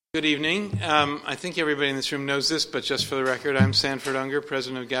Good evening. I think everybody in this room knows this, but just for the record, I'm Sanford Unger,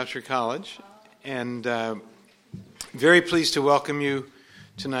 president of Goucher College, and very pleased to welcome you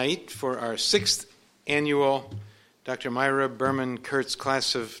tonight for our 6th annual Dr. Myra Berman Kurtz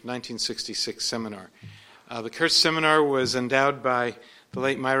Class of 1966 seminar. The Kurtz seminar was endowed by the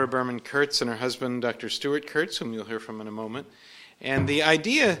late Myra Berman Kurtz and her husband, Dr. Stuart Kurtz, whom you'll hear from in a moment. And the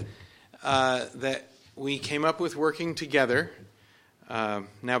idea that we came up with working together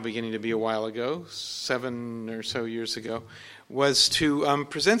now beginning to be a while ago, 7 or so years ago, was to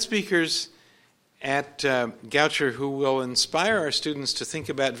present speakers at Goucher who will inspire our students to think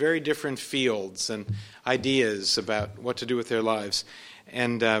about very different fields and ideas about what to do with their lives.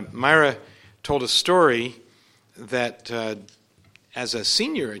 And Myra told a story that as a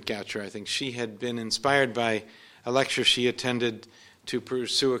senior at Goucher, I think she had been inspired by a lecture she attended to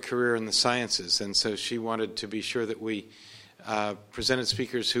pursue a career in the sciences, and so she wanted to be sure that we presented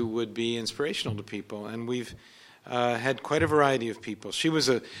speakers who would be inspirational to people, and we've had quite a variety of people.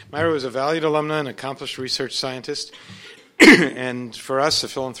 Myra was a valued alumna and accomplished research scientist, and for us, a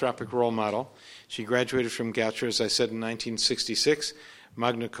philanthropic role model. She graduated from Goucher, as I said, in 1966,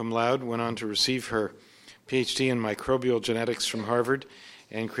 magna cum laude, went on to receive her PhD in microbial genetics from Harvard,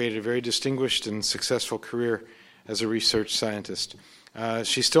 and created a very distinguished and successful career as a research scientist.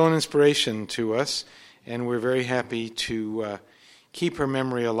 She's still an inspiration to us, and we're very happy to keep her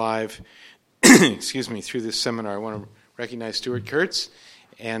memory alive through this seminar. I want to recognize Stuart Kurtz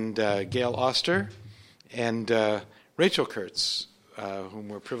and Gail Oster and Rachel Kurtz, whom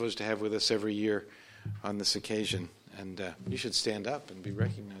we're privileged to have with us every year on this occasion. And you should stand up and be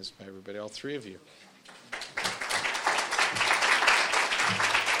recognized by everybody, all three of you.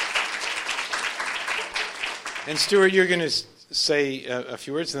 And Stuart, you're going to say a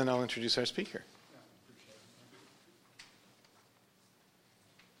few words, and then I'll introduce our speaker.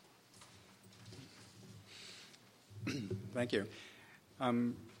 Thank you.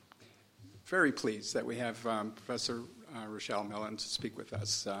 I'm very pleased that we have Professor Rochelle Millen to speak with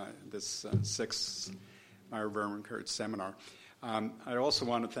us this 6th Myra Berman Kurtz seminar. I also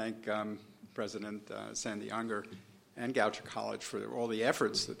want to thank President Sandy Unger and Goucher College for all the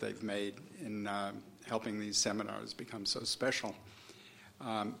efforts that they've made in helping these seminars become so special.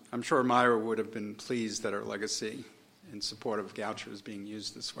 I'm sure Myra would have been pleased that her legacy in support of Goucher is being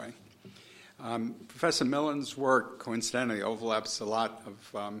used this way. Professor Millen's work coincidentally overlaps a lot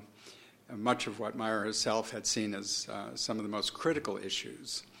of much of what Myra herself had seen as some of the most critical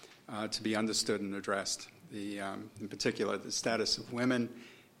issues to be understood and addressed. In particular, the status of women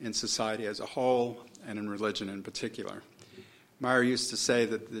in society as a whole and in religion in particular. Myra used to say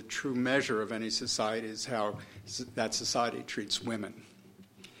that the true measure of any society is how that society treats women.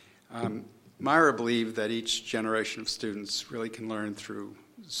 Myra believed that each generation of students really can learn through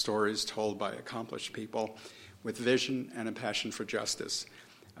stories told by accomplished people with vision and a passion for justice.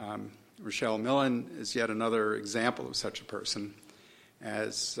 Rochelle Millen is yet another example of such a person,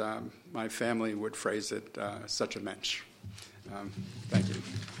 as my family would phrase it, such a mensch. Thank you.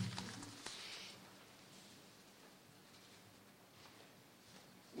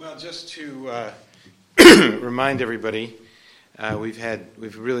 Well, just to remind everybody,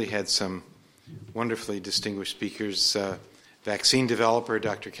 we've really had some wonderfully distinguished speakers. Vaccine developer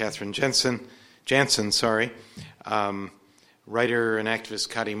Dr. Katherine Jansen, writer and activist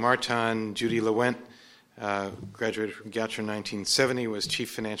Kadi Marton, Judy Lewent, graduated from Goucher in 1970, was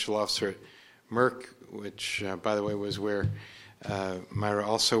chief financial officer at Merck, which, by the way, was where Myra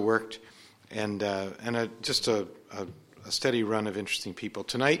also worked, and just a steady run of interesting people.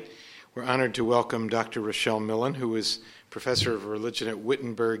 Tonight, we're honored to welcome Dr. Rochelle Millen, who is professor of religion at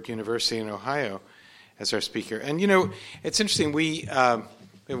Wittenberg University in Ohio, as our speaker. And, it's interesting. We have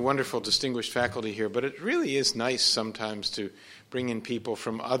wonderful, distinguished faculty here, but it really is nice sometimes to bring in people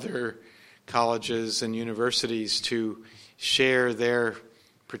from other colleges and universities to share their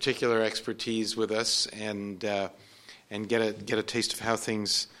particular expertise with us and get a taste of how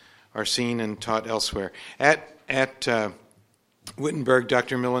things are seen and taught elsewhere. At Wittenberg,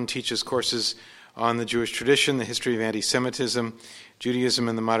 Dr. Millen teaches courses on the Jewish tradition, the history of anti-Semitism, Judaism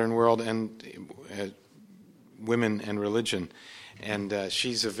in the modern world, and women and religion. And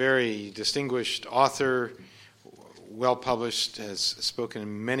she's a very distinguished author, well-published, has spoken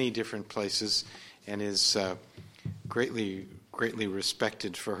in many different places, and is greatly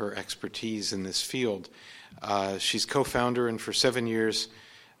respected for her expertise in this field. She's co-founder and for 7 years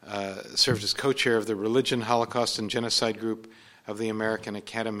served as co-chair of the Religion, Holocaust, and Genocide Group of the American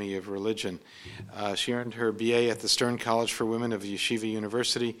Academy of Religion. She earned her BA at the Stern College for Women of Yeshiva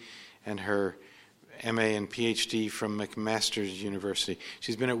University and her MA and PhD from McMaster University.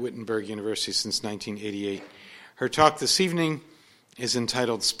 She's been at Wittenberg University since 1988. Her talk this evening is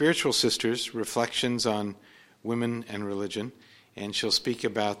entitled Spiritual Sisters, Reflections on Women and Religion, and she'll speak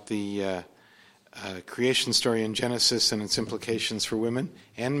about the creation story in Genesis and its implications for women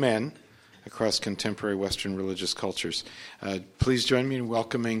and men across contemporary Western religious cultures. Please join me in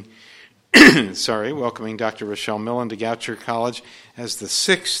welcoming Dr. Rochelle Millen to Goucher College as the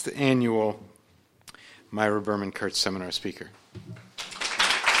 6th annual Myra Berman Kurtz Seminar speaker.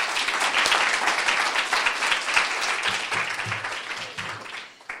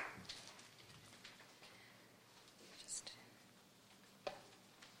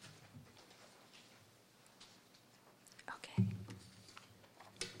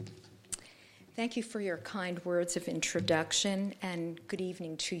 Thank you for your kind words of introduction, and good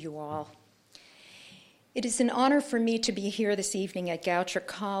evening to you all. It is an honor for me to be here this evening at Goucher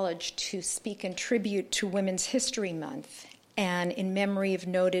College to speak in tribute to Women's History Month and in memory of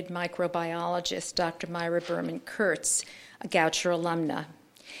noted microbiologist Dr. Myra Berman Kurtz, a Goucher alumna.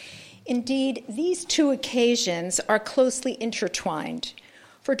 Indeed, these two occasions are closely intertwined,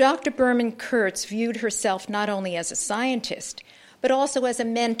 for Dr. Berman Kurtz viewed herself not only as a scientist, but also as a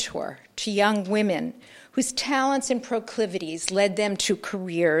mentor to young women whose talents and proclivities led them to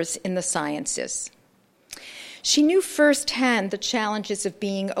careers in the sciences. She knew firsthand the challenges of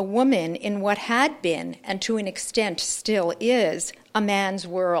being a woman in what had been, and to an extent still is, a man's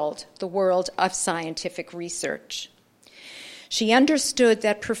world, the world of scientific research. She understood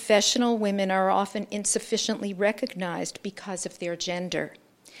that professional women are often insufficiently recognized because of their gender.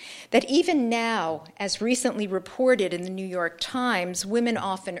 That even now, as recently reported in the New York Times, women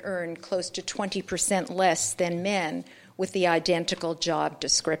often earn close to 20% less than men with the identical job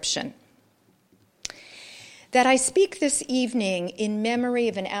description. That I speak this evening in memory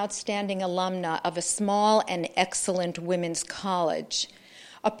of an outstanding alumna of a small and excellent women's college,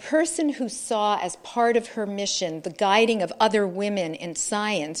 a person who saw as part of her mission the guiding of other women in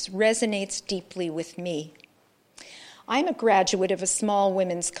science, resonates deeply with me. I'm a graduate of a small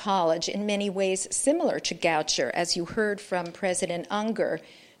women's college, in many ways similar to Goucher, as you heard from President Unger,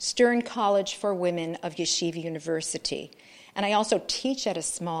 Stern College for Women of Yeshiva University. And I also teach at a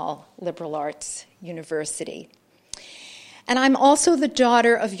small liberal arts university. And I'm also the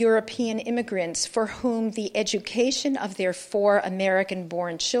daughter of European immigrants for whom the education of their 4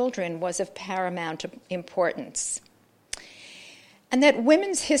 American-born children was of paramount importance. And that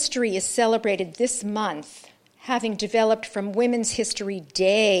Women's History is celebrated this month, having developed from Women's History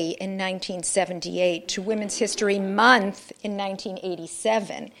Day in 1978 to Women's History Month in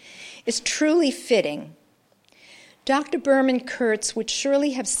 1987, is truly fitting. Dr. Berman Kurtz would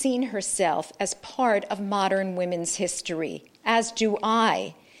surely have seen herself as part of modern women's history, as do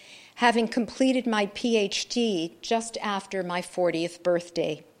I, having completed my PhD just after my 40th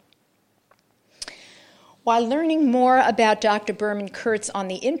birthday. While learning more about Dr. Berman Kurtz on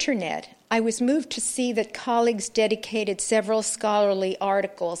the internet, I was moved to see that colleagues dedicated several scholarly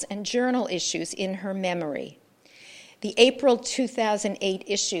articles and journal issues in her memory. The April 2008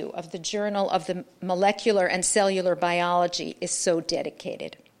 issue of the Journal of the Molecular and Cellular Biology is so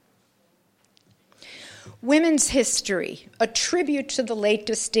dedicated. Women's History, a tribute to the late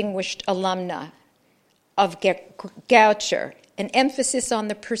distinguished alumna of Goucher, an emphasis on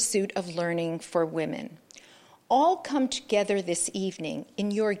the pursuit of learning for women. All come together this evening in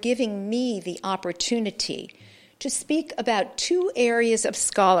your giving me the opportunity to speak about 2 areas of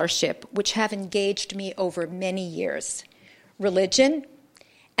scholarship which have engaged me over many years: religion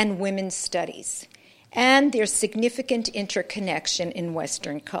and women's studies, and their significant interconnection in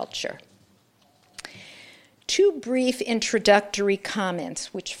Western culture. 2 brief introductory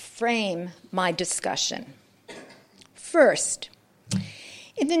comments which frame my discussion. First,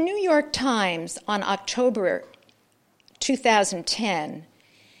 in the New York Times on October 2010,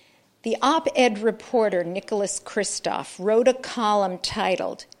 the op-ed reporter Nicholas Kristof wrote a column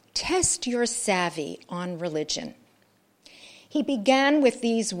titled, "Test Your Savvy on Religion." He began with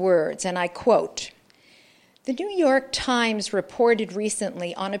these words, and I quote, "The New York Times reported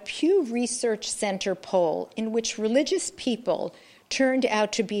recently on a Pew Research Center poll in which religious people turned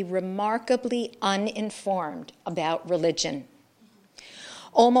out to be remarkably uninformed about religion.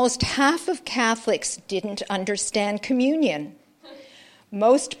 Almost half of Catholics didn't understand communion.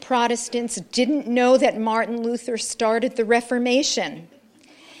 Most Protestants didn't know that Martin Luther started the Reformation.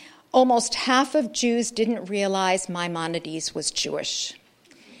 Almost half of Jews didn't realize Maimonides was Jewish.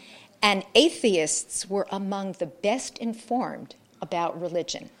 And atheists were among the best informed about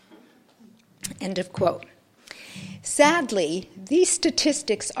religion." End of quote. Sadly, these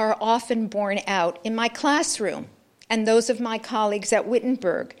statistics are often borne out in my classroom and those of my colleagues at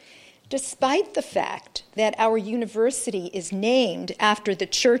Wittenberg, despite the fact that our university is named after the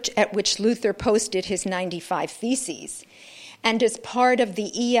church at which Luther posted his 95 Theses, and is part of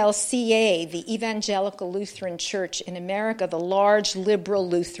the ELCA, the Evangelical Lutheran Church in America, the large liberal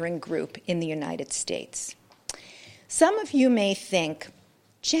Lutheran group in the United States. Some of you may think,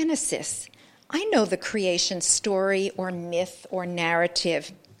 Genesis, I know the creation story or myth or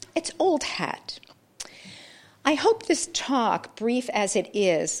narrative. It's old hat. I hope this talk, brief as it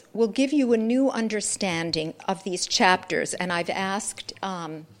is, will give you a new understanding of these chapters, and I've asked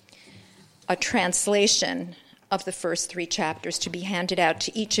a translation of the first 3 chapters to be handed out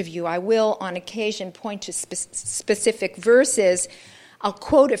to each of you. I will, on occasion, point to specific verses. I'll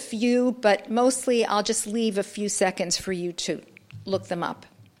quote a few, but mostly I'll just leave a few seconds for you to look them up.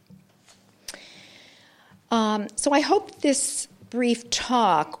 So I hope this brief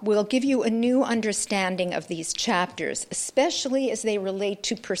talk will give you a new understanding of these chapters, especially as they relate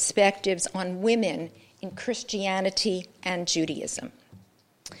to perspectives on women in Christianity and Judaism.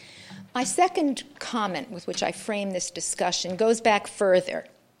 My second comment with which I frame this discussion goes back further.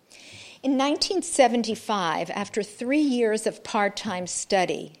 In 1975, after 3 years of part-time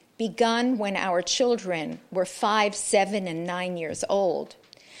study, begun when our children were 5, 7, and 9 years old,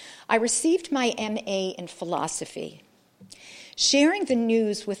 I received my MA in philosophy. Sharing the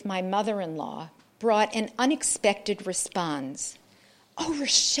news with my mother-in-law brought an unexpected response. "Oh,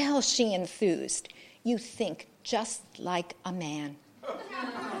 Rochelle," she enthused, "you think just like a man."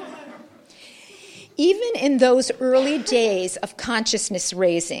 Even in those early days of consciousness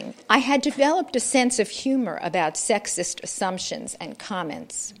raising, I had developed a sense of humor about sexist assumptions and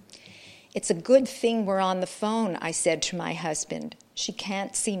comments. "It's a good thing we're on the phone," I said to my husband. "She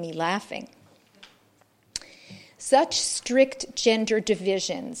can't see me laughing." Such strict gender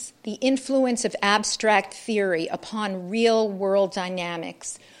divisions, the influence of abstract theory upon real-world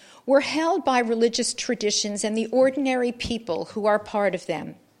dynamics, were held by religious traditions and the ordinary people who are part of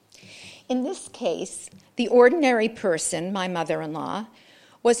them. In this case, the ordinary person, my mother-in-law,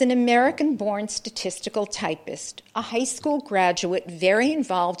 was an American-born statistical typist, a high school graduate very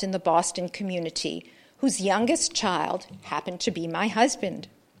involved in the Boston community, whose youngest child happened to be my husband.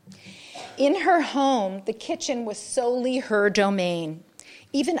 In her home, the kitchen was solely her domain.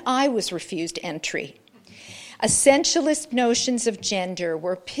 Even I was refused entry. Essentialist notions of gender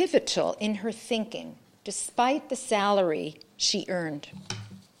were pivotal in her thinking, despite the salary she earned.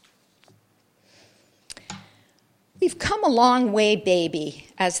 We've come a long way, baby,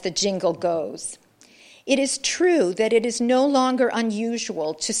 as the jingle goes. It is true that it is no longer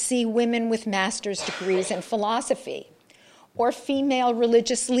unusual to see women with master's degrees in philosophy or female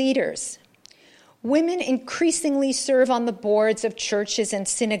religious leaders. Women increasingly serve on the boards of churches and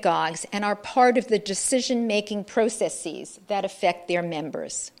synagogues and are part of the decision-making processes that affect their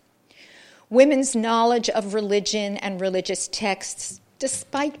members. Women's knowledge of religion and religious texts,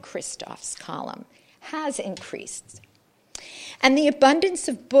 despite Christoph's column, has increased. And the abundance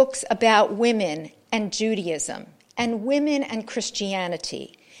of books about women and Judaism and women and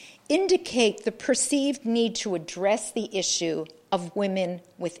Christianity indicate the perceived need to address the issue of women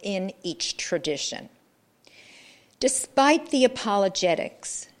within each tradition. Despite the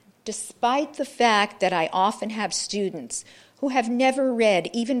apologetics, despite the fact that I often have students who have never read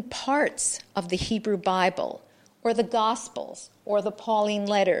even parts of the Hebrew Bible or the Gospels or the Pauline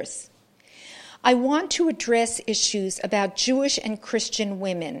letters, I want to address issues about Jewish and Christian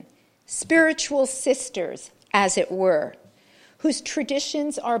women, spiritual sisters, as it were, whose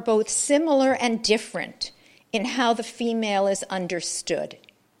traditions are both similar and different in how the female is understood.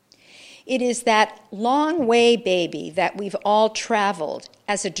 It is that long way, baby, that we've all traveled,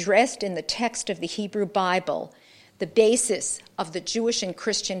 as addressed in the text of the Hebrew Bible, the basis of the Jewish and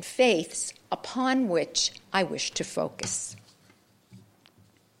Christian faiths upon which I wish to focus.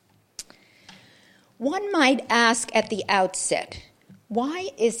 One might ask at the outset, why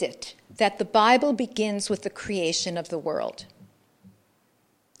is it that the Bible begins with the creation of the world?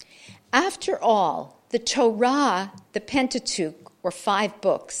 After all, the Torah, the Pentateuch, or 5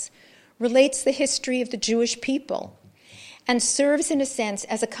 books, relates the history of the Jewish people and serves, in a sense,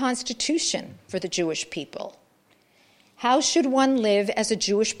 as a constitution for the Jewish people. How should one live as a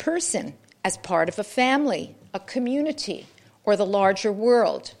Jewish person, as part of a family, a community, or the larger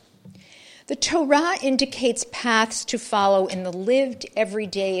world? The Torah indicates paths to follow in the lived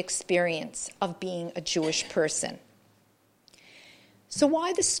everyday experience of being a Jewish person. So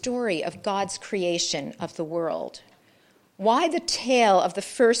why the story of God's creation of the world? Why the tale of the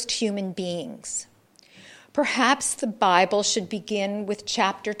first human beings? Perhaps the Bible should begin with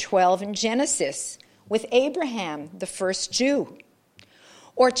chapter 12 in Genesis, with Abraham, the first Jew.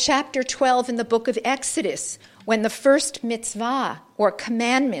 Or chapter 12 in the book of Exodus, when the first mitzvah or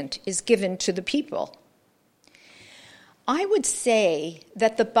commandment is given to the people. I would say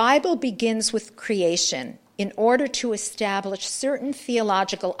that the Bible begins with creation in order to establish certain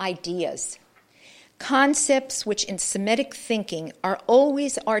theological ideas, concepts which in Semitic thinking are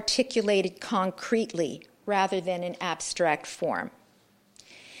always articulated concretely rather than in abstract form.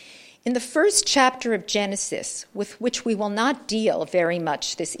 In the first chapter of Genesis, with which we will not deal very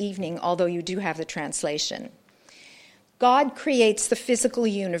much this evening, although you do have the translation, God creates the physical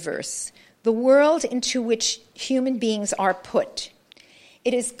universe, the world into which human beings are put.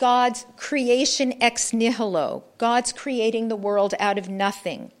 It is God's creation ex nihilo, God's creating the world out of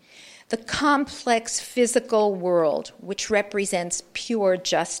nothing, the complex physical world which represents pure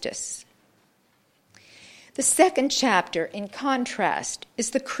justice. The second chapter, in contrast,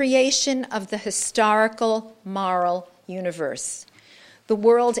 is the creation of the historical moral universe, the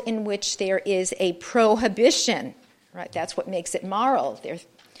world in which there is a prohibition, right? That's what makes it moral.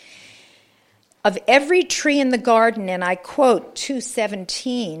 Of every tree in the garden, and I quote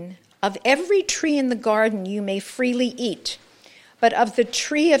 2:17, of every tree in the garden you may freely eat, but of the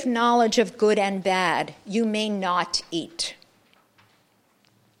tree of knowledge of good and bad you may not eat.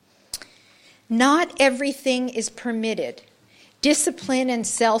 Not everything is permitted. Discipline and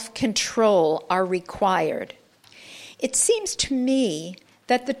self-control are required. It seems to me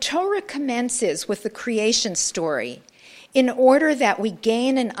that the Torah commences with the creation story in order that we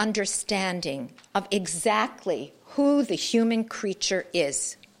gain an understanding of exactly who the human creature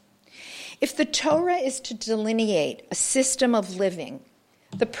is. If the Torah is to delineate a system of living,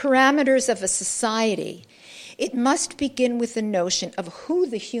 the parameters of a society, it must begin with the notion of who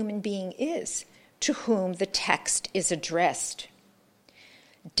the human being is to whom the text is addressed.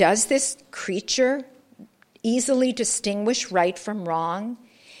 Does this creature easily distinguish right from wrong?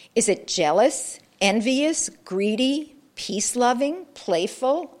 Is it jealous, envious, greedy, peace-loving,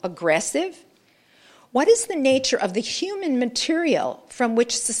 playful, aggressive? What is the nature of the human material from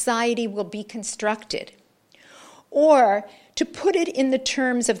which society will be constructed? Or, to put it in the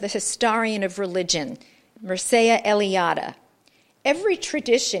terms of the historian of religion, Mircea Eliade, every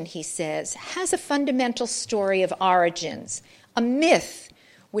tradition, he says, has a fundamental story of origins, a myth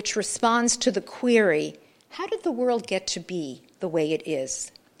which responds to the query, how did the world get to be the way it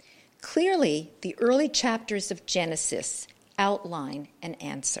is? Clearly, the early chapters of Genesis outline an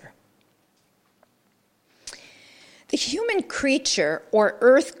answer. The human creature, or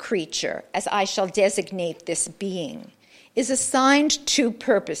earth creature, as I shall designate this being, is assigned two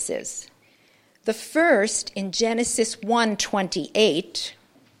purposes. The first, in Genesis 1:28,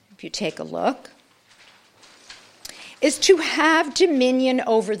 if you take a look, is to have dominion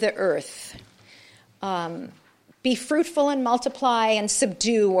over the earth. Be fruitful and multiply and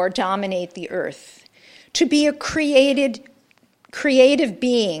subdue or dominate the earth. To be a creative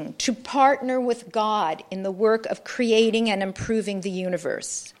being, to partner with God in the work of creating and improving the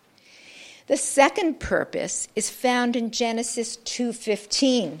universe. The second purpose is found in Genesis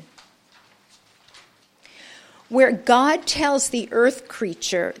 2:15, where God tells the earth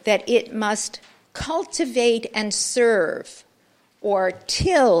creature that it must cultivate and serve, or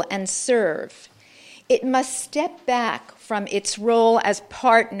till and serve. It must step back from its role as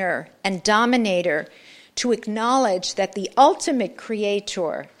partner and dominator to acknowledge that the ultimate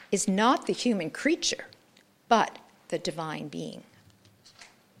creator is not the human creature, but the divine being.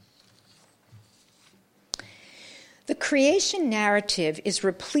 The creation narrative is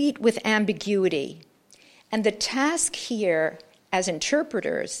replete with ambiguity, and the task here as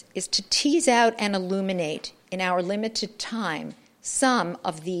interpreters is to tease out and illuminate, in our limited time, some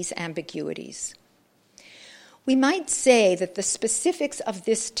of these ambiguities. We might say that the specifics of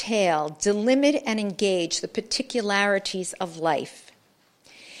this tale delimit and engage the particularities of life.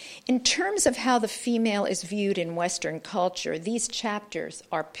 In terms of how the female is viewed in Western culture, these chapters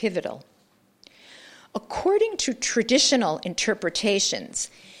are pivotal. According to traditional interpretations,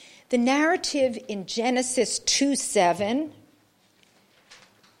 the narrative in Genesis 2:7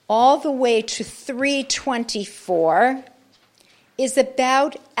 all the way to 3:24 is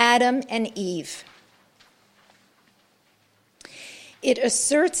about Adam and Eve. It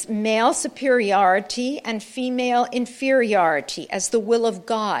asserts male superiority and female inferiority as the will of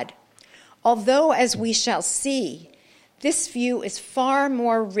God, although, as we shall see, this view is far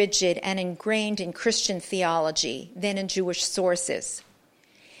more rigid and ingrained in Christian theology than in Jewish sources.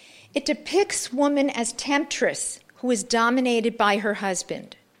 It depicts woman as temptress who is dominated by her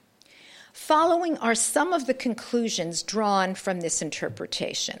husband. Following are some of the conclusions drawn from this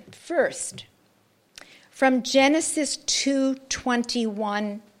interpretation. First, from Genesis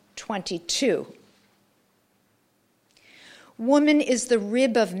 2:21-22, woman is the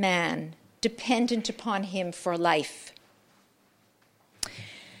rib of man, dependent upon him for life.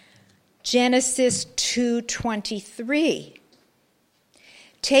 Genesis 2:23,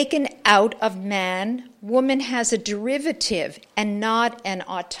 taken out of man, woman has a derivative and not an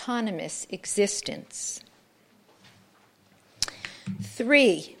autonomous existence.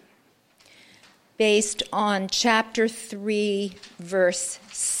 3, based on chapter 3, verse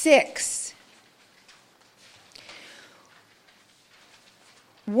 6.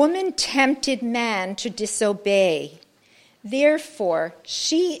 Woman tempted man to disobey. Therefore,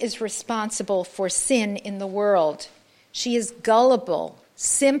 she is responsible for sin in the world. She is gullible,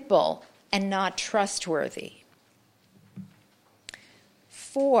 simple, and not trustworthy.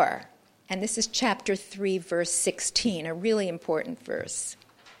 4, and this is chapter 3, verse 16, a really important verse.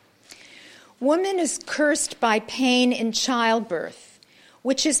 Woman is cursed by pain in childbirth,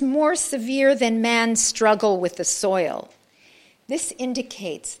 which is more severe than man's struggle with the soil. This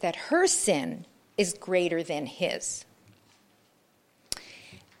indicates that her sin is greater than his.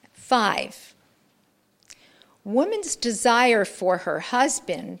 5, woman's desire for her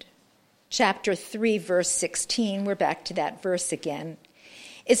husband, chapter 3, verse 16, we're back to that verse again,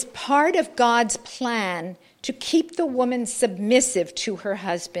 is part of God's plan to keep the woman submissive to her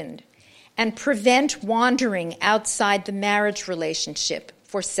husband and prevent wandering outside the marriage relationship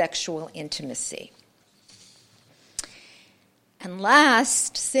for sexual intimacy. And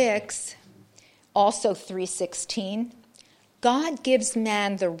last, 6, also 3:16, God gives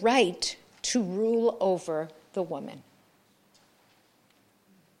man the right to rule over the woman.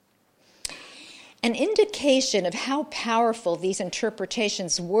 An indication of how powerful these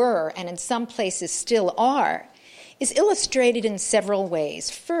interpretations were, and in some places still are, is illustrated in several ways.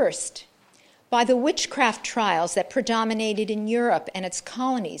 First, by the witchcraft trials that predominated in Europe and its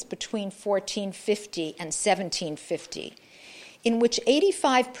colonies between 1450 and 1750, in which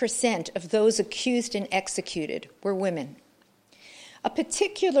 85% of those accused and executed were women. A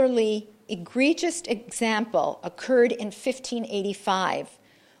particularly egregious example occurred in 1585,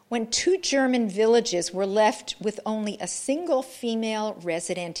 when 2 German villages were left with only a single female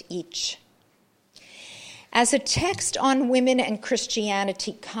resident each. As a text on women and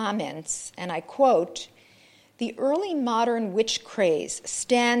Christianity comments, and I quote, "The early modern witch craze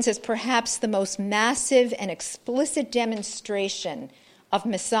stands as perhaps the most massive and explicit demonstration of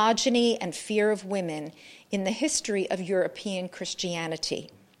misogyny and fear of women in the history of European Christianity."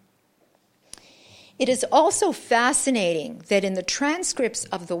 It is also fascinating that in the transcripts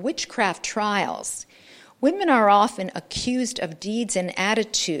of the witchcraft trials, women are often accused of deeds and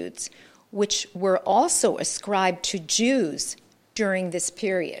attitudes which were also ascribed to Jews during this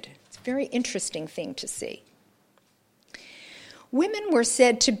period. It's a very interesting thing to see. Women were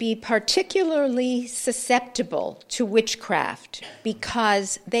said to be particularly susceptible to witchcraft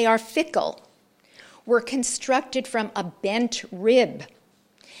because they are fickle, were constructed from a bent rib,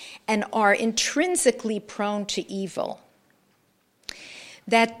 and are intrinsically prone to evil.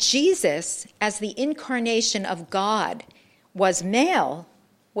 That Jesus, as the incarnation of God, was male,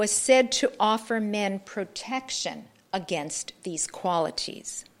 was said to offer men protection against these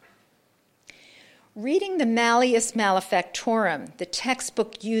qualities. Reading the Malleus Malefactorum, the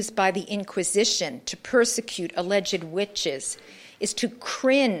textbook used by the Inquisition to persecute alleged witches, is to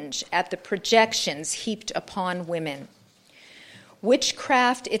cringe at the projections heaped upon women.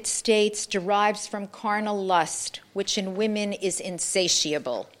 Witchcraft, it states, derives from carnal lust, which in women is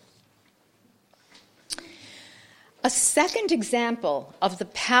insatiable. A second example of the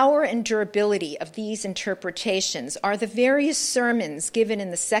power and durability of these interpretations are the various sermons given in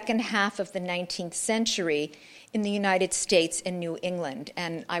the second half of the 19th century in the United States and New England.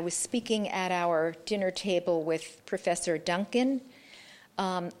 And I was speaking at our dinner table with Professor Duncan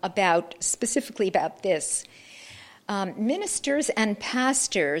specifically about this. Ministers and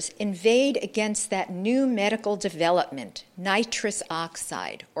pastors inveighed against that new medical development, nitrous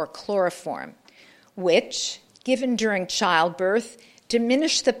oxide or chloroform, which, given during childbirth,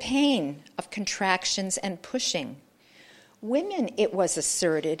 diminished the pain of contractions and pushing. Women, it was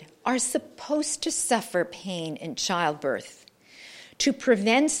asserted, are supposed to suffer pain in childbirth. To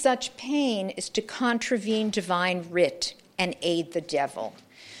prevent such pain is to contravene divine writ and aid the devil.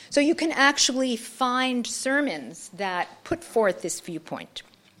 So you can actually find sermons that put forth this viewpoint.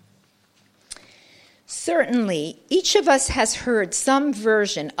 Certainly, each of us has heard some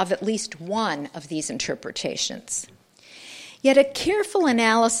version of at least one of these interpretations. Yet a careful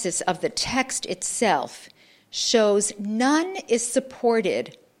analysis of the text itself shows none is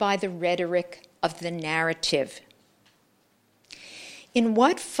supported by the rhetoric of the narrative. In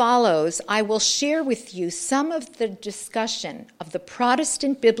what follows, I will share with you some of the discussion of the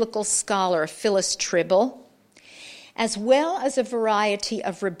Protestant biblical scholar Phyllis Tribble, as well as a variety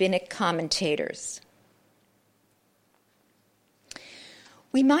of rabbinic commentators.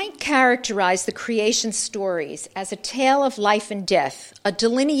 We might characterize the creation stories as a tale of life and death, a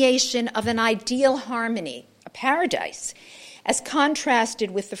delineation of an ideal harmony, a paradise, as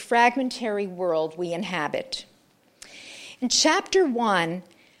contrasted with the fragmentary world we inhabit. In chapter 1,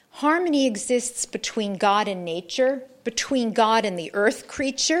 harmony exists between God and nature, between God and the earth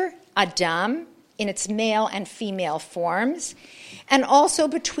creature, Adam, in its male and female forms, and also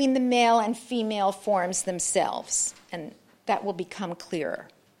between the male and female forms themselves, and that will become clearer.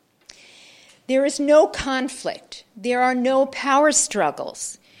 There is no conflict. There are no power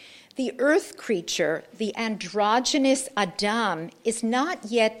struggles. The earth creature, the androgynous Adam, is not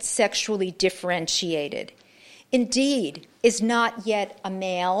yet sexually differentiated. Indeed, is not yet a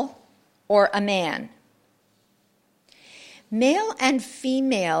male or a man. Male and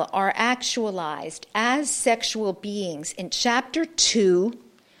female are actualized as sexual beings in chapter 2,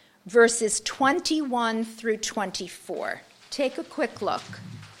 verses 21 through 24. Take a quick look.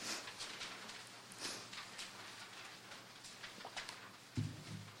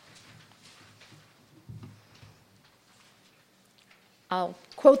 I'll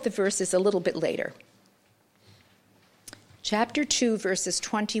quote the verses a little bit later. Chapter 2, verses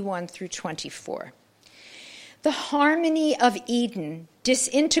 21 through 24. The harmony of Eden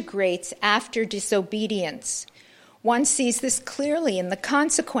disintegrates after disobedience. One sees this clearly in the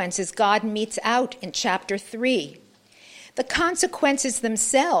consequences God metes out in chapter 3. The consequences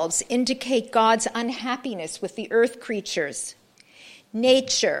themselves indicate God's unhappiness with the earth creatures.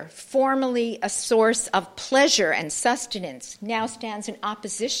 Nature, formerly a source of pleasure and sustenance, now stands in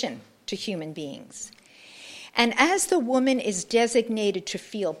opposition to human beings. And as the woman is designated to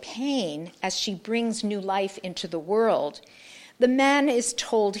feel pain as she brings new life into the world, the man is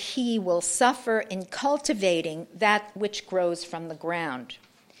told he will suffer in cultivating that which grows from the ground.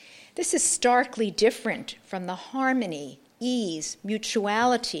 This is starkly different from the harmony, ease,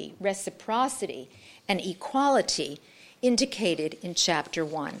 mutuality, reciprocity, and equality indicated in chapter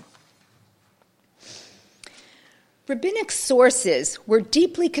 1. Rabbinic sources were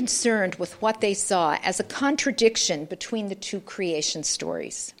deeply concerned with what they saw as a contradiction between the two creation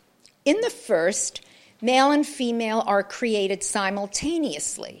stories. In the first, male and female are created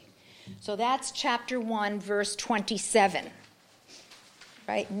simultaneously. So that's chapter 1, verse 27.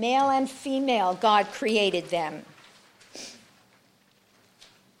 Right? Male and female, God created them.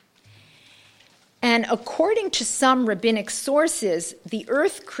 And according to some rabbinic sources, the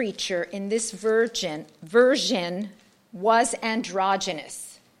earth creature in this version was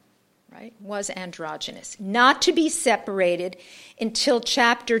androgynous, right? Was androgynous, not to be separated until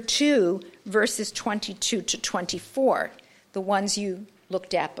chapter 2, verses 22 to 24, the ones you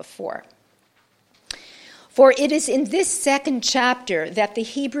looked at before. For it is in this second chapter that the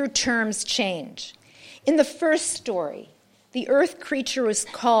Hebrew terms change. In the first story, the earth creature was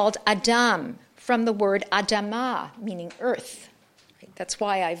called Adam, from the word Adamah, meaning earth. Right? That's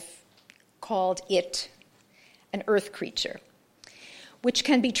why I've called it an earth creature, which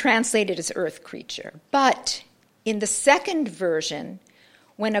can be translated as earth creature. But in the second version,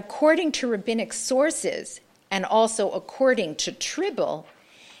 when according to rabbinic sources, and also according to Tribble,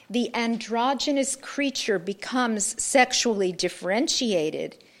 the androgynous creature becomes sexually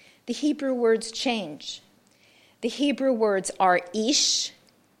differentiated, the Hebrew words change. The Hebrew words are ish,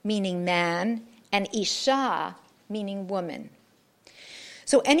 meaning man, and isha, meaning woman.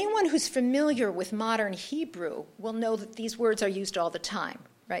 So anyone who's familiar with modern Hebrew will know that these words are used all the time,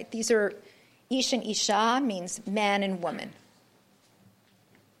 right? These are, ish and isha means man and woman.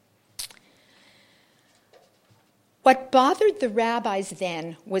 What bothered the rabbis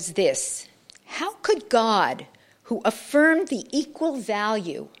then was this: how could God, who affirmed the equal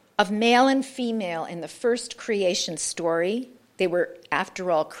value of male and female in the first creation story, they were, after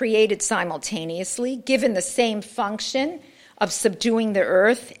all, created simultaneously, given the same function of subduing the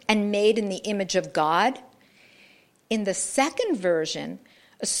earth and made in the image of God, in the second version,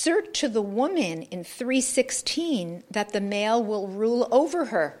 assert to the woman in 3:16 that the male will rule over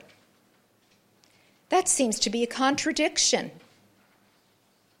her? That seems to be a contradiction.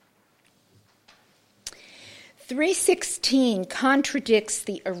 3:16 contradicts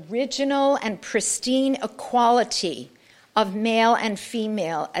the original and pristine equality of male and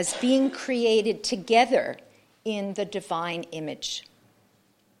female as being created together in the divine image.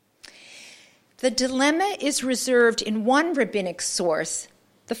 The dilemma is reserved in one rabbinic source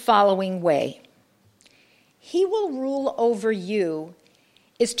the following way. He will rule over you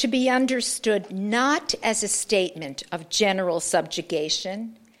is to be understood not as a statement of general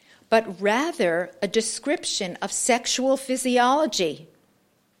subjugation, but rather a description of sexual physiology.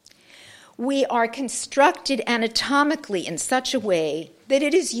 We are constructed anatomically in such a way that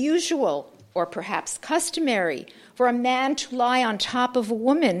it is usual, or perhaps customary, for a man to lie on top of a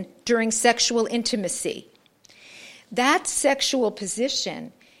woman during sexual intimacy. That sexual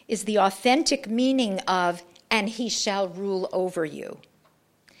position is the authentic meaning of, and he shall rule over you.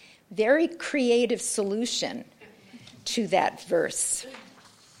 Very creative solution to that verse.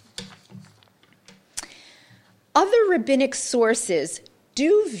 Other rabbinic sources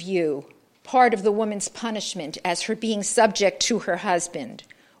do view part of the woman's punishment as her being subject to her husband,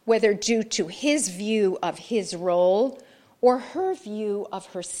 whether due to his view of his role or her view of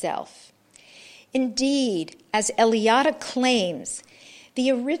herself. Indeed, as Eliade claims,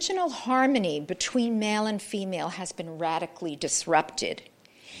 the original harmony between male and female has been radically disrupted,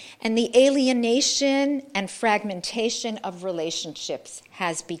 and the alienation and fragmentation of relationships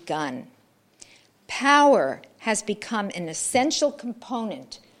has begun. Power has become an essential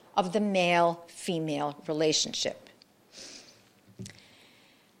component of the male-female relationship.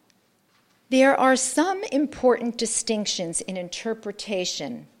 There are some important distinctions in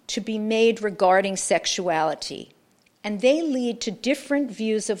interpretation to be made regarding sexuality, and they lead to different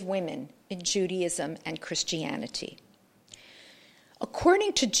views of women in Judaism and Christianity.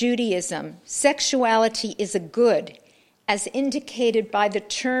 According to Judaism, sexuality is a good, as indicated by the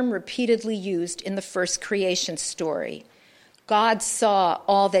term repeatedly used in the first creation story. God saw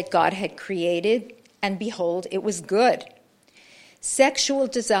all that God had created, and behold, it was good. Sexual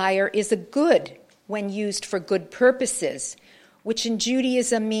desire is a good when used for good purposes, which in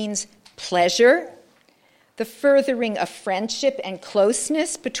Judaism means pleasure, the furthering of friendship and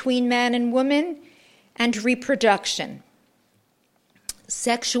closeness between man and woman, and reproduction.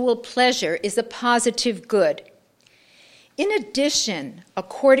 Sexual pleasure is a positive good. In addition,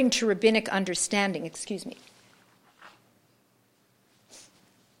 according to rabbinic understanding,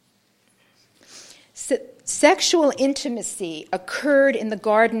 sexual intimacy occurred in the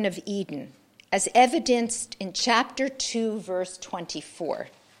Garden of Eden, as evidenced in chapter 2, verse 24.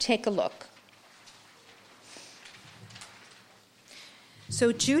 Take a look.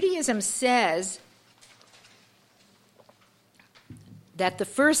 So Judaism says that the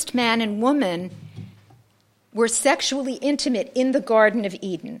first man and woman were sexually intimate in the Garden of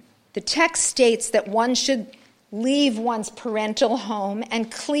Eden. The text states that one should leave one's parental home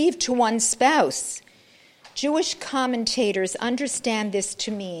and cleave to one's spouse. Jewish commentators understand this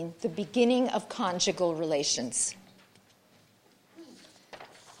to mean the beginning of conjugal relations.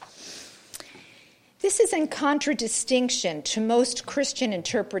 This is in contradistinction to most Christian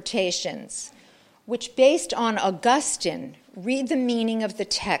interpretations, which, based on Augustine, read the meaning of the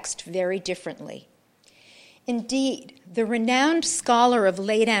text very differently. Indeed, the renowned scholar of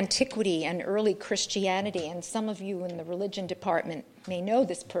late antiquity and early Christianity, and some of you in the religion department may know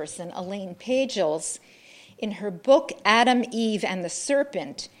this person, Elaine Pagels, in her book Adam, Eve, and the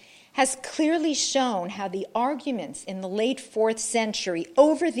Serpent, has clearly shown how the arguments in the late 4th century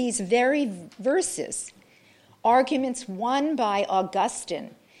over these very verses, arguments won by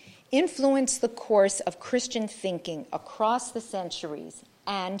Augustine, influenced the course of Christian thinking across the centuries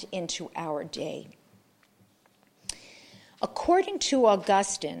and into our day. According to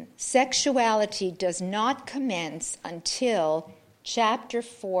Augustine, sexuality does not commence until chapter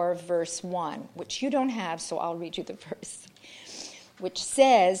 4, verse 1, which you don't have, so I'll read you the verse, which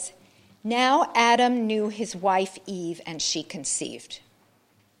says, "Now Adam knew his wife Eve, and she conceived."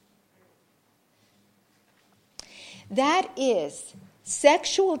 That is,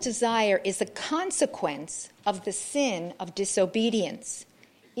 sexual desire is a consequence of the sin of disobedience.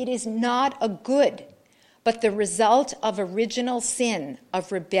 It is not a good, but the result of original sin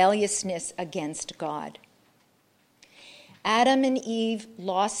of rebelliousness against God. Adam and Eve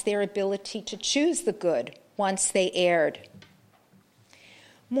lost their ability to choose the good once they erred.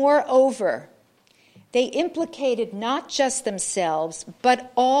 Moreover, they implicated not just themselves,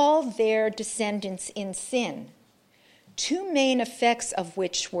 but all their descendants in sin, two main effects of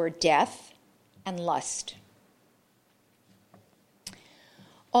which were death and lust.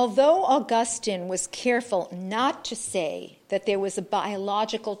 Although Augustine was careful not to say that there was a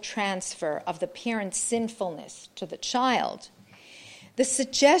biological transfer of the parent's sinfulness to the child, the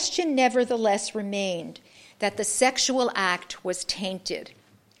suggestion nevertheless remained that the sexual act was tainted.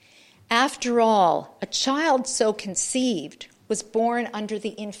 After all, a child so conceived was born under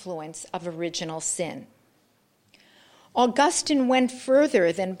the influence of original sin. Augustine went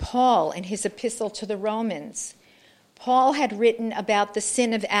further than Paul in his epistle to the Romans. Paul had written about the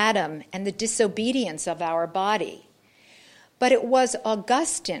sin of Adam and the disobedience of our body. But it was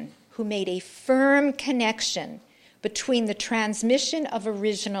Augustine who made a firm connection between the transmission of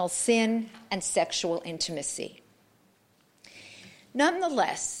original sin and sexual intimacy.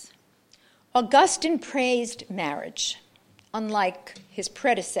 Nonetheless, Augustine praised marriage, unlike his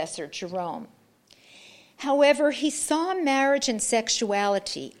predecessor, Jerome. However, he saw marriage and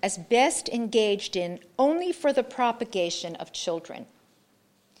sexuality as best engaged in only for the propagation of children.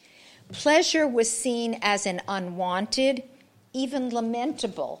 Pleasure was seen as an unwanted, even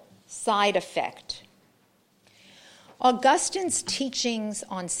lamentable side effect. Augustine's teachings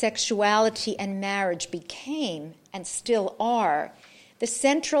on sexuality and marriage became, and still are, the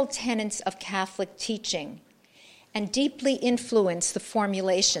central tenets of Catholic teaching and deeply influenced the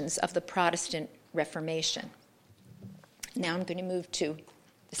formulations of the Protestant Reformation. Now I'm going to move to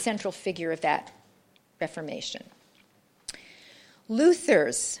the central figure of that Reformation.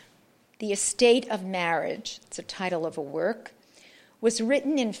 Luther's The Estate of Marriage, it's a title of a work, was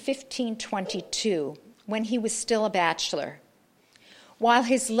written in 1522 when he was still a bachelor, while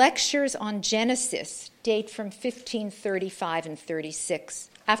his lectures on Genesis date from 1535 and 36,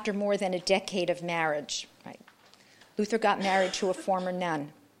 after more than a decade of marriage. Right? Luther got married to a former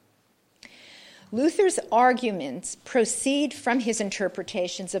nun. Luther's arguments proceed from his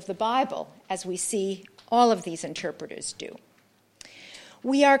interpretations of the Bible, as we see all of these interpreters do.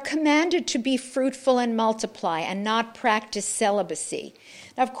 We are commanded to be fruitful and multiply and not practice celibacy.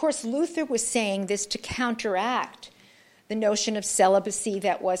 Now, of course, Luther was saying this to counteract the notion of celibacy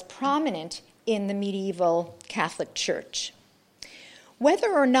that was prominent in the medieval Catholic Church.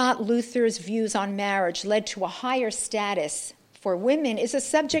 Whether or not Luther's views on marriage led to a higher status for women is a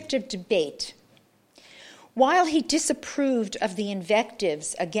subject of debate. While he disapproved of the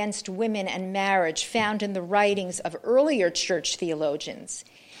invectives against women and marriage found in the writings of earlier church theologians,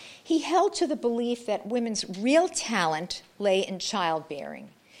 he held to the belief that women's real talent lay in childbearing.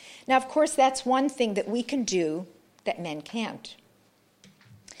 Now, of course, that's one thing that we can do that men can't.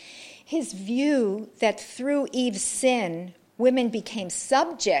 His view that through Eve's sin, women became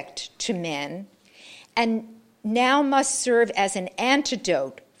subject to men and now must serve as an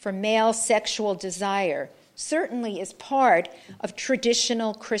antidote for male sexual desire certainly is part of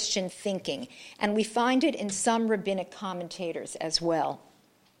traditional Christian thinking, and we find it in some rabbinic commentators as well.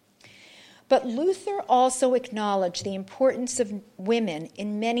 But Luther also acknowledged the importance of women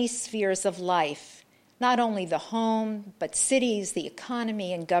in many spheres of life, not only the home, but cities, the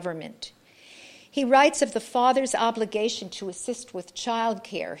economy, and government. He writes of the father's obligation to assist with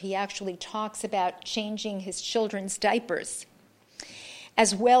childcare. He actually talks about changing his children's diapers,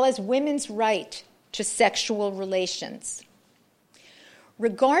 as well as women's right to sexual relations.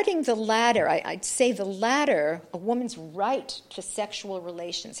 Regarding the latter, I'd say the latter, a woman's right to sexual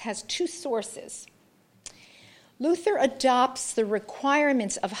relations, has two sources. Luther adopts the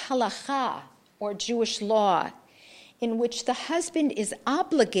requirements of halakha, or Jewish law, in which the husband is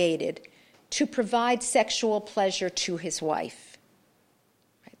obligated to provide sexual pleasure to his wife.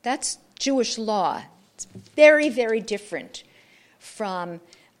 That's Jewish law. It's very, very different from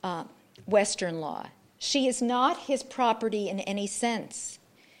Western law. She is not his property in any sense.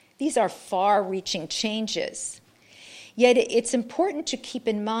 These are far-reaching changes. Yet it's important to keep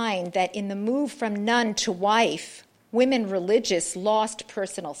in mind that in the move from nun to wife, women religious lost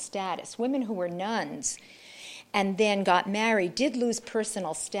personal status. Women who were nuns and then got married did lose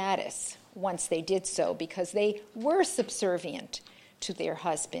personal status once they did so because they were subservient to their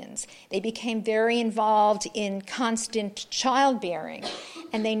husbands. They became very involved in constant childbearing,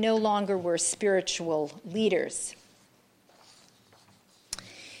 and they no longer were spiritual leaders.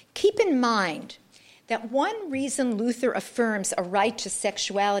 Keep in mind that one reason Luther affirms a right to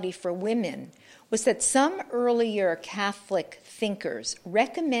sexuality for women was that some earlier Catholic thinkers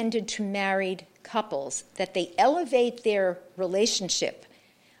recommended to married couples that they elevate their relationship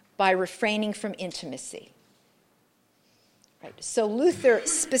by refraining from intimacy. Right. So Luther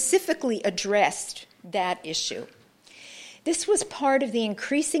specifically addressed that issue. This was part of the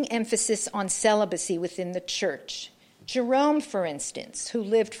increasing emphasis on celibacy within the church. Jerome, for instance, who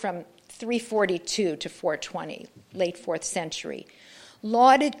lived from 342 to 420, late 4th century,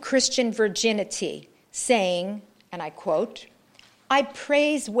 lauded Christian virginity, saying, and I quote, "I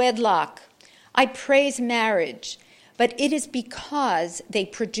praise wedlock, I praise marriage, but it is because they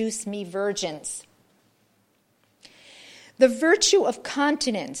produce me virgins." The virtue of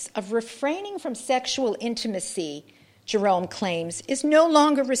continence, of refraining from sexual intimacy, Jerome claims, is no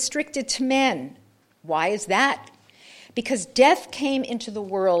longer restricted to men. Why is that? Because death came into the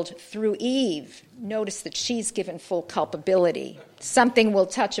world through Eve. Notice that she's given full culpability, something we'll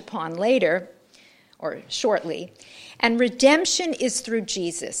touch upon later, or shortly. And redemption is through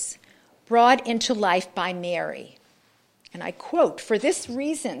Jesus, brought into life by Mary. And I quote, "For this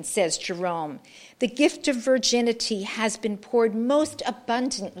reason," says Jerome, "the gift of virginity has been poured most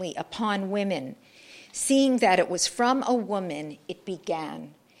abundantly upon women, seeing that it was from a woman it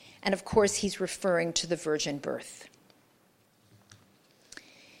began." And of course, he's referring to the virgin birth.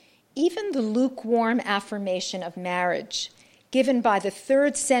 Even the lukewarm affirmation of marriage given by the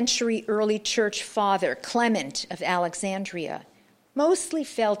 3rd century early church father Clement of Alexandria mostly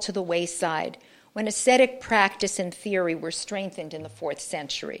fell to the wayside when ascetic practice and theory were strengthened in the 4th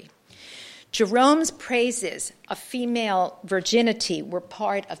century. Jerome's praises of female virginity were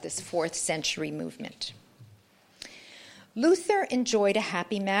part of this 4th century movement. Luther enjoyed a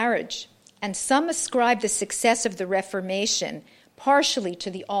happy marriage, and some ascribe the success of the Reformation partially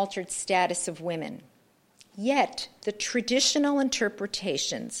to the altered status of women. Yet, the traditional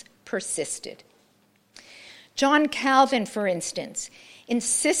interpretations persisted. John Calvin, for instance,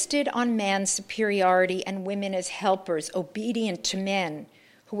 insisted on man's superiority and women as helpers obedient to men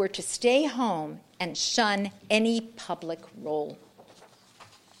who were to stay home and shun any public role.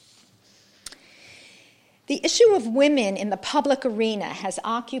 The issue of women in the public arena has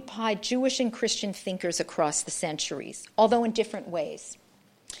occupied Jewish and Christian thinkers across the centuries, although in different ways.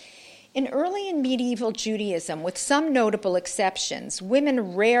 In early and medieval Judaism, with some notable exceptions,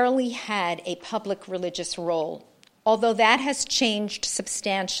 women rarely had a public religious role, although that has changed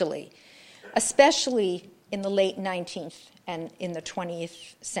substantially, especially in the late 19th and in the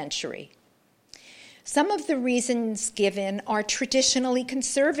 20th century. Some of the reasons given are traditionally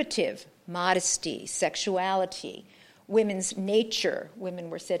conservative: modesty, sexuality, women's nature. Women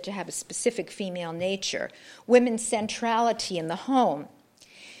were said to have a specific female nature. Women's centrality in the home.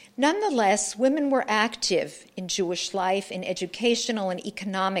 Nonetheless, women were active in Jewish life, in educational and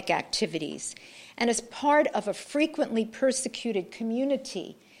economic activities, and as part of a frequently persecuted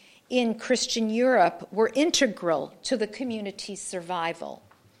community in Christian Europe, were integral to the community's survival.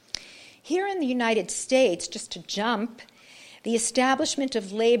 Here in the United States, just to jump, the establishment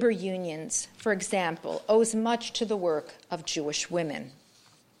of labor unions, for example, owes much to the work of Jewish women.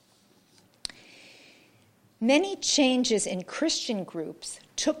 Many changes in Christian groups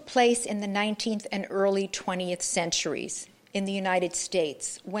took place in the 19th and early 20th centuries in the United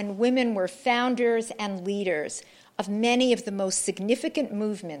States, when women were founders and leaders of many of the most significant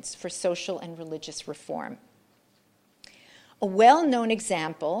movements for social and religious reform. A well-known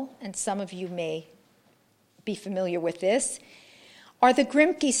example, and some of you may be familiar with this, are the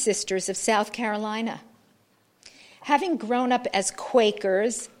Grimke sisters of South Carolina. Having grown up as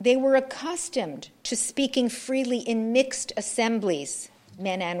Quakers, they were accustomed to speaking freely in mixed assemblies,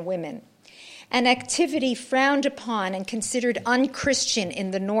 men and women, an activity frowned upon and considered unchristian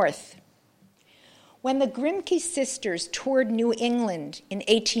in the North. When the Grimke sisters toured New England in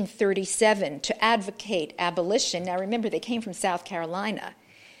 1837 to advocate abolition, now remember they came from South Carolina,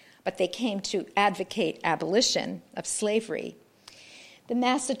 but they came to advocate abolition of slavery, the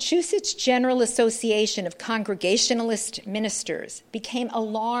Massachusetts General Association of Congregationalist Ministers became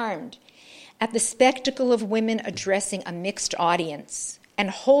alarmed at the spectacle of women addressing a mixed audience and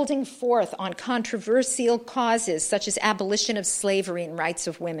holding forth on controversial causes such as abolition of slavery and rights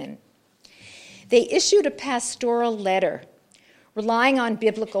of women. They issued a pastoral letter relying on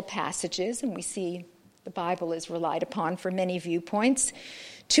biblical passages, and we see the Bible is relied upon for many viewpoints,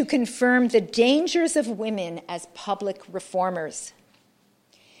 to confirm the dangers of women as public reformers.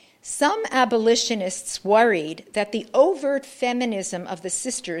 Some abolitionists worried that the overt feminism of the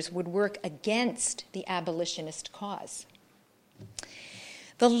sisters would work against the abolitionist cause.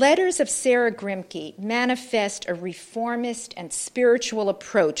 The letters of Sarah Grimke manifest a reformist and spiritual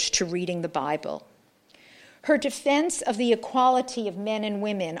approach to reading the Bible. Her defense of the equality of men and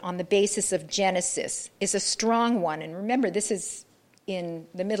women on the basis of Genesis is a strong one, and remember, this is in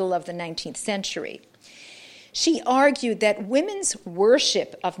the middle of the 19th century. She argued that women's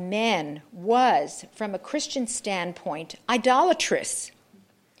worship of men was, from a Christian standpoint, idolatrous.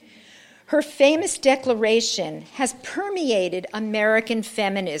 Her famous declaration has permeated American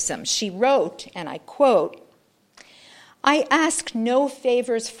feminism. She wrote, and I quote, "I ask no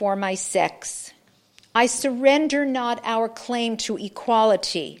favors for my sex. I surrender not our claim to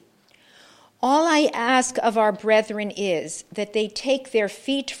equality. All I ask of our brethren is that they take their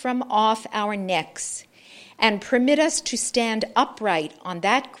feet from off our necks and permit us to stand upright on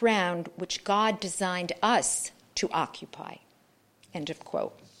that ground which God designed us to occupy." End of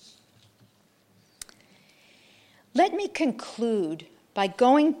quote. Let me conclude by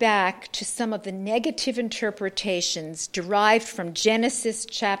going back to some of the negative interpretations derived from Genesis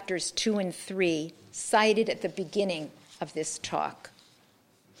chapters 2 and 3, cited at the beginning of this talk.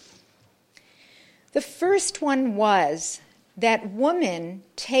 The first one was that woman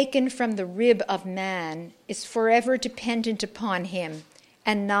taken from the rib of man is forever dependent upon him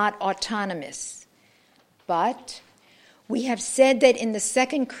and not autonomous. But we have said that in the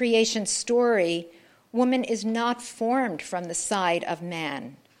second creation story, woman is not formed from the side of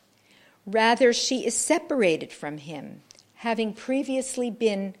man. Rather, she is separated from him, having previously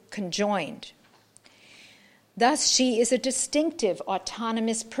been conjoined. Thus, she is a distinctive,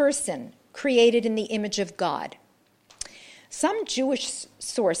 autonomous person created in the image of God. Some Jewish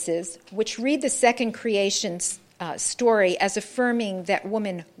sources, which read the second creation story as affirming that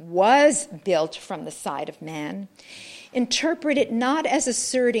woman was built from the side of man, interpret it not as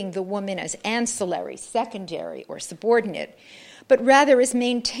asserting the woman as ancillary, secondary, or subordinate, but rather as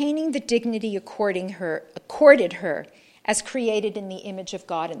maintaining the dignity accorded her as created in the image of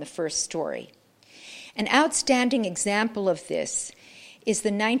God in the first story. An outstanding example of this is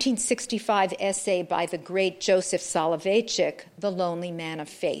the 1965 essay by the great Joseph Soloveitchik, The Lonely Man of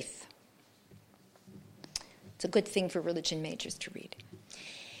Faith. It's a good thing for religion majors to read.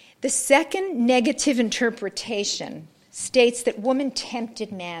 The second negative interpretation states that woman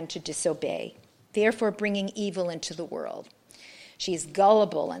tempted man to disobey, therefore bringing evil into the world. She is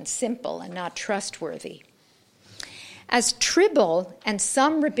gullible and simple and not trustworthy. As Tribble and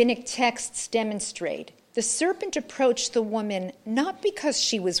some rabbinic texts demonstrate, the serpent approached the woman not because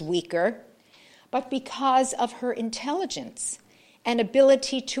she was weaker, but because of her intelligence and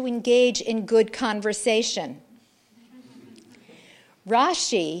ability to engage in good conversation.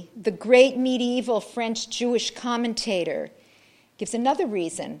 Rashi, the great medieval French Jewish commentator, gives another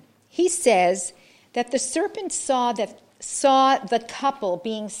reason. He says that the serpent saw the couple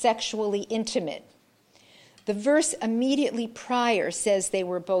being sexually intimate. The verse immediately prior says they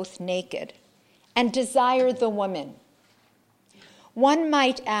were both naked and desired the woman. One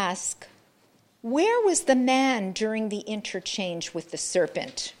might ask, where was the man during the interchange with the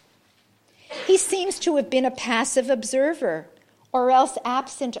serpent? He seems to have been a passive observer, or else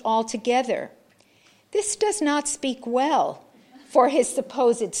absent altogether. This does not speak well for his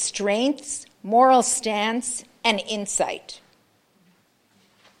supposed strengths, moral stance, and insight.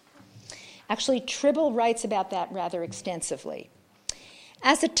 Actually, Tribble writes about that rather extensively.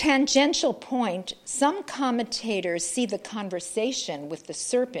 As a tangential point, some commentators see the conversation with the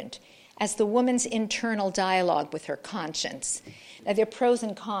serpent as the woman's internal dialogue with her conscience. Now, there are pros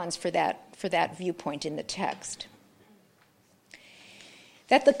and cons for that viewpoint in the text.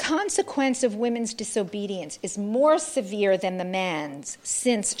 That the consequence of women's disobedience is more severe than the man's,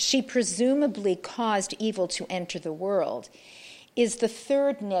 since she presumably caused evil to enter the world, is the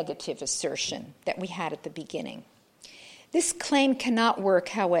third negative assertion that we had at the beginning. This claim cannot work,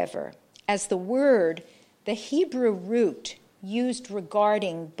 however, as the word, the Hebrew root used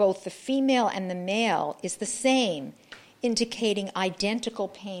regarding both the female and the male, is the same, indicating identical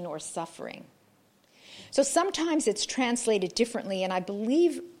pain or suffering. So sometimes it's translated differently, and I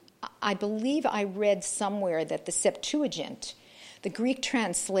believe I read somewhere that the Septuagint, the Greek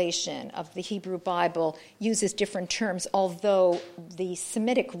translation of the Hebrew Bible, uses different terms, although the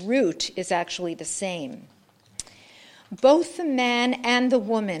Semitic root is actually the same. Both the man and the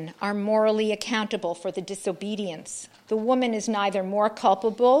woman are morally accountable for the disobedience. The woman is neither more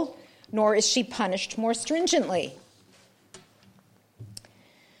culpable, nor is she punished more stringently.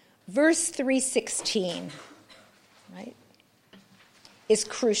 Verse 3:16, right, is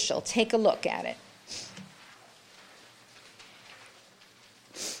crucial. Take a look at it.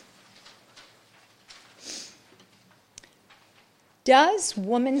 Does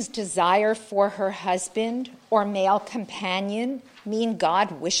woman's desire for her husband or male companion mean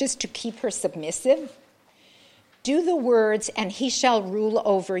God wishes to keep her submissive? Do the words, "and he shall rule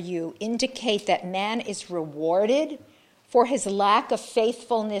over you," indicate that man is rewarded for his lack of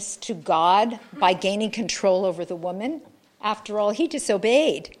faithfulness to God by gaining control over the woman? After all, he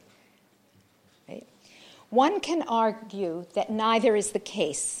disobeyed. Right? One can argue that neither is the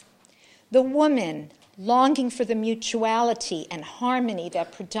case. The woman, longing for the mutuality and harmony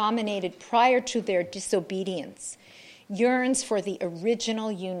that predominated prior to their disobedience, yearns for the original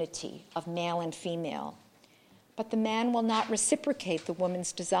unity of male and female. But the man will not reciprocate the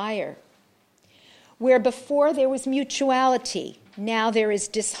woman's desire. Where before there was mutuality, now there is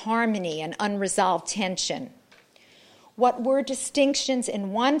disharmony and unresolved tension. What were distinctions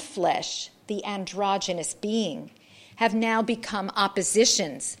in one flesh, the androgynous being, have now become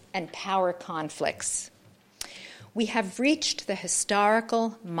oppositions and power conflicts. We have reached the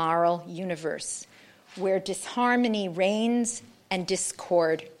historical moral universe where disharmony reigns and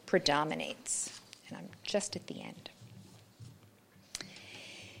discord predominates. And I'm just at the end.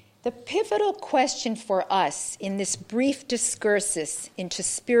 The pivotal question for us in this brief discursus into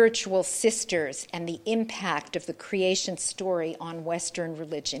spiritual sisters and the impact of the creation story on Western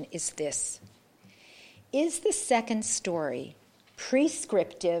religion is this. Is the second story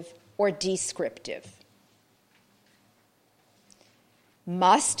prescriptive or descriptive?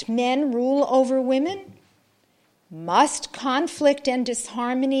 Must men rule over women? Must conflict and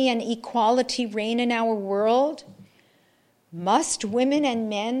disharmony and equality reign in our world? Must women and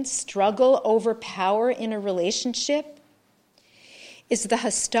men struggle over power in a relationship? Is the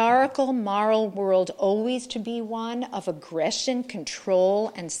historical moral world always to be one of aggression,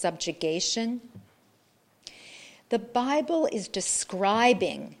 control, and subjugation? The Bible is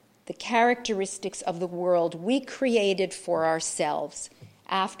describing the characteristics of the world we created for ourselves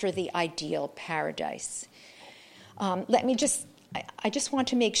after the ideal paradise. I just want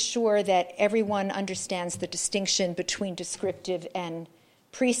to make sure that everyone understands the distinction between descriptive and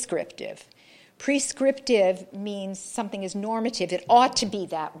prescriptive. Prescriptive means something is normative. It ought to be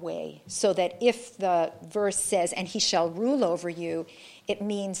that way, so that if the verse says, and he shall rule over you, it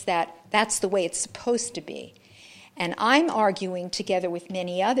means that that's the way it's supposed to be. And I'm arguing, together with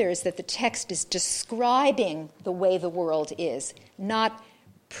many others, that the text is describing the way the world is, not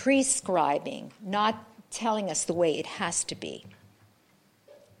prescribing, not telling us the way it has to be.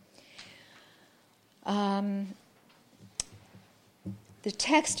 The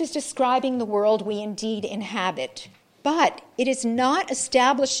text is describing the world we indeed inhabit, but it is not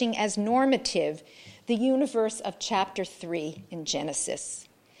establishing as normative the universe of chapter 3 in Genesis.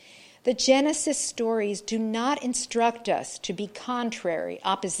 The Genesis stories do not instruct us to be contrary,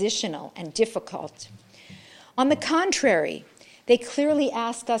 oppositional, and difficult. On the contrary, they clearly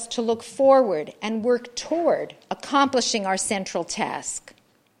ask us to look forward and work toward accomplishing our central task.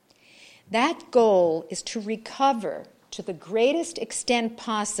 That goal is to recover, to the greatest extent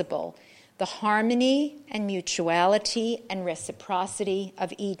possible, the harmony and mutuality and reciprocity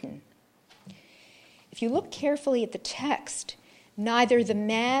of Eden. If you look carefully at the text, neither the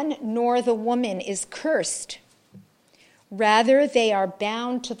man nor the woman is cursed. Rather, they are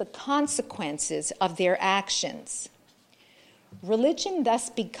bound to the consequences of their actions. Religion thus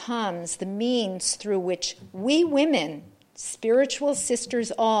becomes the means through which we women, spiritual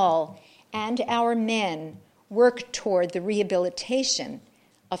sisters all, and our men work toward the rehabilitation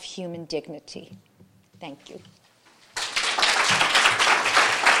of human dignity. Thank you.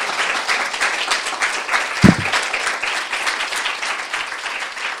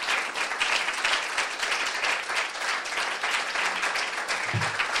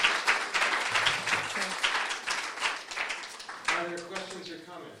 Are there questions or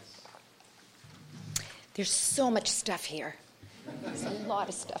comments? There's so much stuff here. There's a lot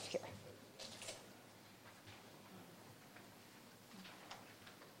of stuff here.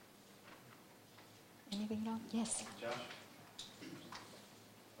 Anything at all? Yes. Josh?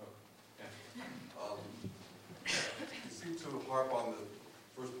 You seem to harp on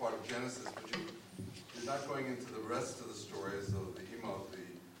the first part of Genesis, but you're not going into the rest of the stories of the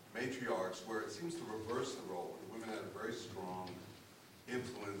matriarchs, where it seems to reverse the role. The women had a very strong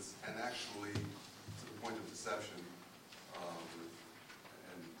influence, and actually to the point of deception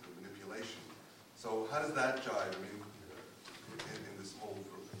and manipulation. So how does that jive? I mean, in this whole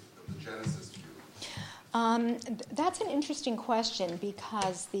of the Genesis view. That's an interesting question,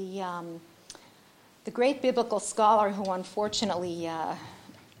 because the great biblical scholar who unfortunately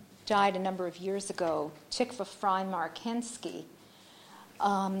died a number of years ago, Tikva Freimark-Henske,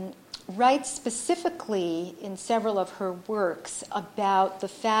 writes specifically in several of her works about the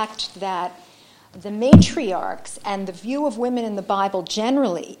fact that the matriarchs and the view of women in the Bible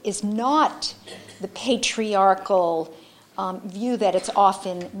generally is not the patriarchal view that it's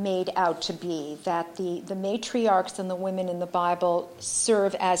often made out to be, that the matriarchs and the women in the Bible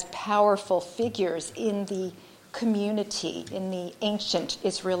serve as powerful figures in the community, in the ancient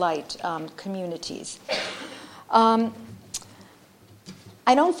Israelite communities.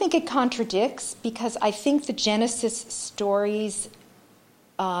 I don't think it contradicts, because I think the Genesis stories,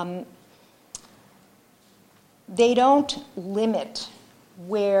 they don't limit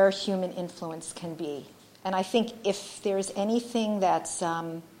where human influence can be. And I think if there's anything that's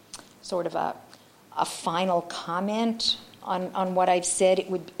sort of a final comment on what I've said, it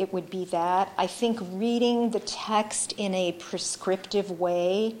would be that. I think reading the text in a prescriptive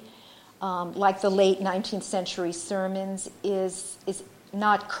way, like the late 19th century sermons, is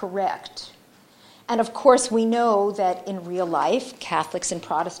not correct. And of course, we know that in real life, Catholics and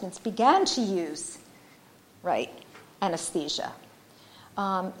Protestants began to use, right, anesthesia.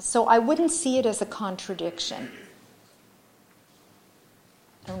 So I wouldn't see it as a contradiction.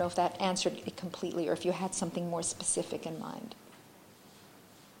 I don't know if that answered it completely or if you had something more specific in mind.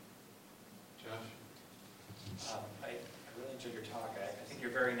 Josh? I really enjoyed your talk. I think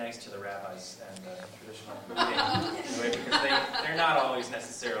you're very nice to the rabbis and the traditional meeting, because they're not always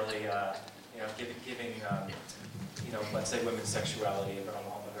necessarily, giving let's say women's sexuality, but on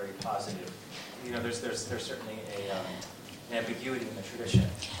a very positive. There's certainly an ambiguity in the tradition.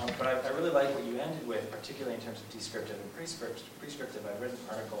 But I really like what you ended with, particularly in terms of descriptive and prescriptive. I read an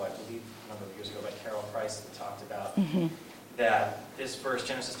article, I believe, a number of years ago by Carol Price that talked about that this verse,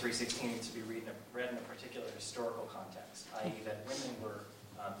 Genesis 3:16, needs to be read in a particular historical context, i.e. that women were,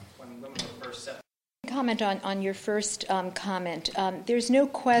 when women were first set. Comment on your first comment. There's no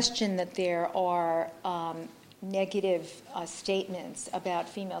question that there are negative statements about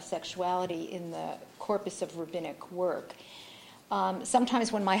female sexuality in the corpus of rabbinic work.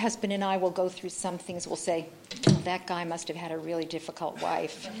 Sometimes when my husband and I will go through some things, we'll say, oh, that guy must have had a really difficult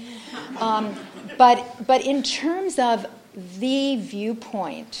wife. But in terms of the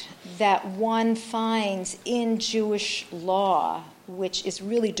viewpoint that one finds in Jewish law, which is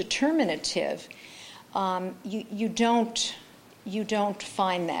really determinative, you don't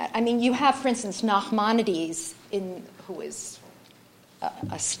find that. I mean, you have, for instance, Nachmanides, who is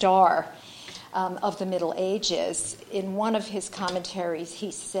a star of the Middle Ages. In one of his commentaries,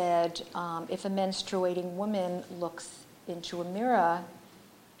 he said, if a menstruating woman looks into a mirror,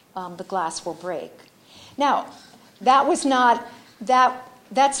 the glass will break. Now, that's not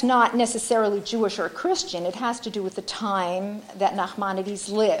necessarily Jewish or Christian. It has to do with the time that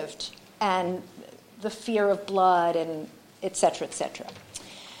Nachmanides lived and the fear of blood, and et cetera, et cetera.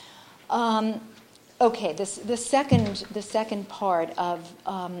 Okay, the second part of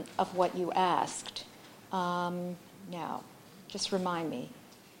what you asked. Now, just remind me.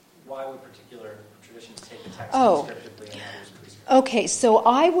 Why would particular traditions take the text descriptively and others prescriptively? Okay, so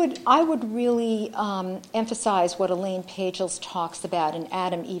I would really emphasize what Elaine Pagels talks about in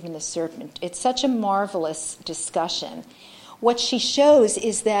Adam, Eve, and the Serpent. It's such a marvelous discussion. What she shows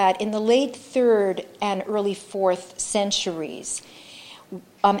is that in the late 3rd and early 4th centuries,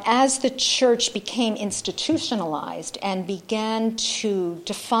 as the church became institutionalized and began to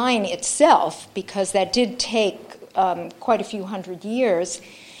define itself, because that did take quite a few hundred years,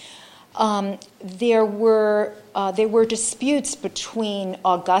 there were disputes between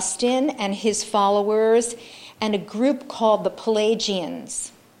Augustine and his followers and a group called the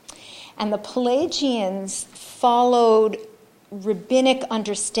Pelagians. And the Pelagians followed rabbinic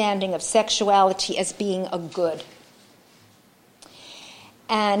understanding of sexuality as being a good.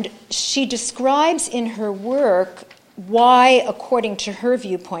 And she describes in her work why, according to her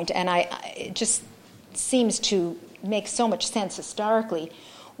viewpoint, and it just seems to make so much sense historically,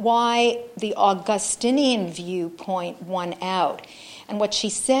 why the Augustinian viewpoint won out. And what she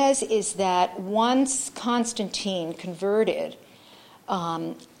says is that once Constantine converted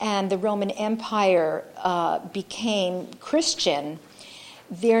and the Roman Empire became Christian,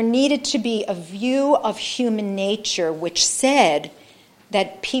 there needed to be a view of human nature which said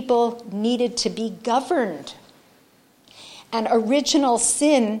that people needed to be governed. And original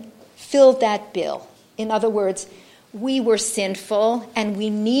sin filled that bill. In other words, we were sinful and we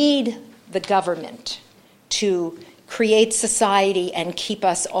need the government to create society and keep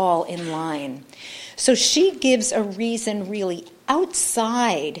us all in line. So she gives a reason really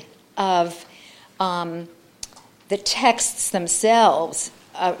outside of the texts themselves,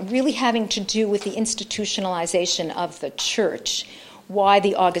 really having to do with the institutionalization of the church, why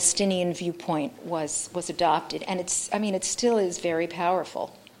the Augustinian viewpoint was adopted. And it still is very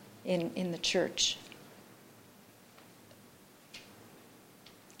powerful in the church.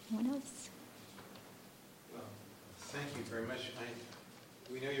 Anyone else? Well, thank you very much.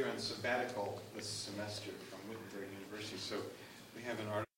 We know you're on sabbatical this semester from Wittenberg University, so we have an article